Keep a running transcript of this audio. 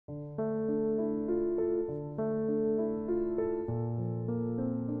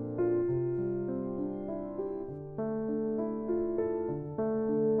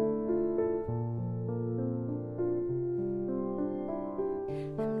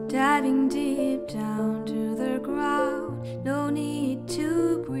diving deep down to the ground. No need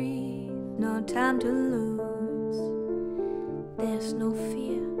to breathe, no time to lose. There's no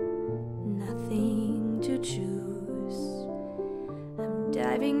fear, nothing to choose. I'm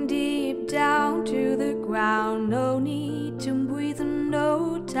diving deep down to the ground. No need to breathe,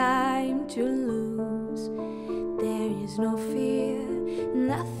 no time to lose. There is no fear,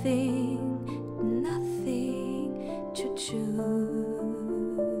 nothing to choose.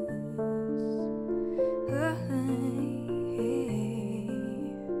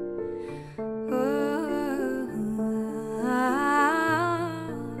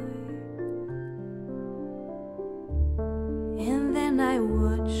 And then I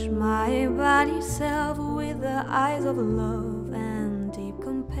watch my body self with the eyes of love and deep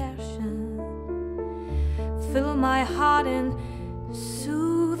compassion. Fill my heart and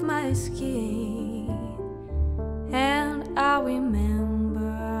soothe my skin. And I remember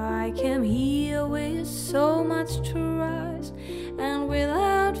I came here with so much trust and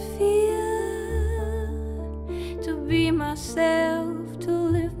without fear, to be myself, to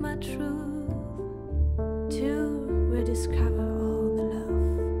live my truth, to rediscover all the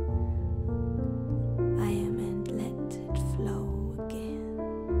love I am and let it flow again.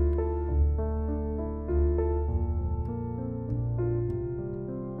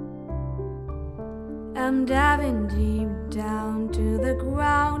 I'm diving deep down to the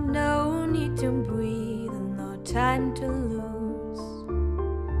ground. No need to breathe, no time to lose.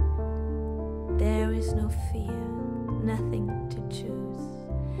 There is no fear, nothing to choose.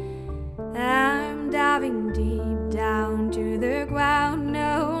 I'm diving deep down to the ground.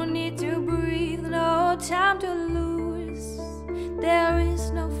 No need to breathe, no time to lose. There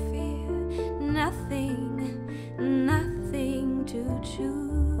is no fear, nothing to choose.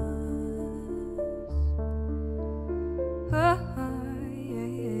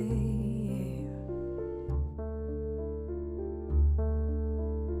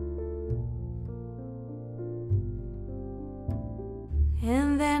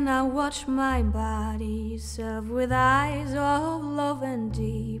 And then I watch my body serve with eyes of love and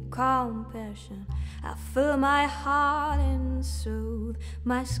deep compassion. I fill my heart and soothe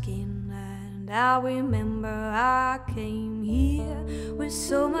my skin. And I remember I came here with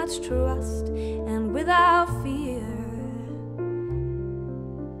so much trust and without fear,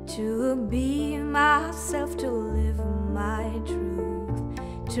 to be myself, to live my truth,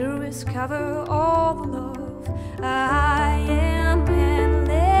 to discover all the love I am.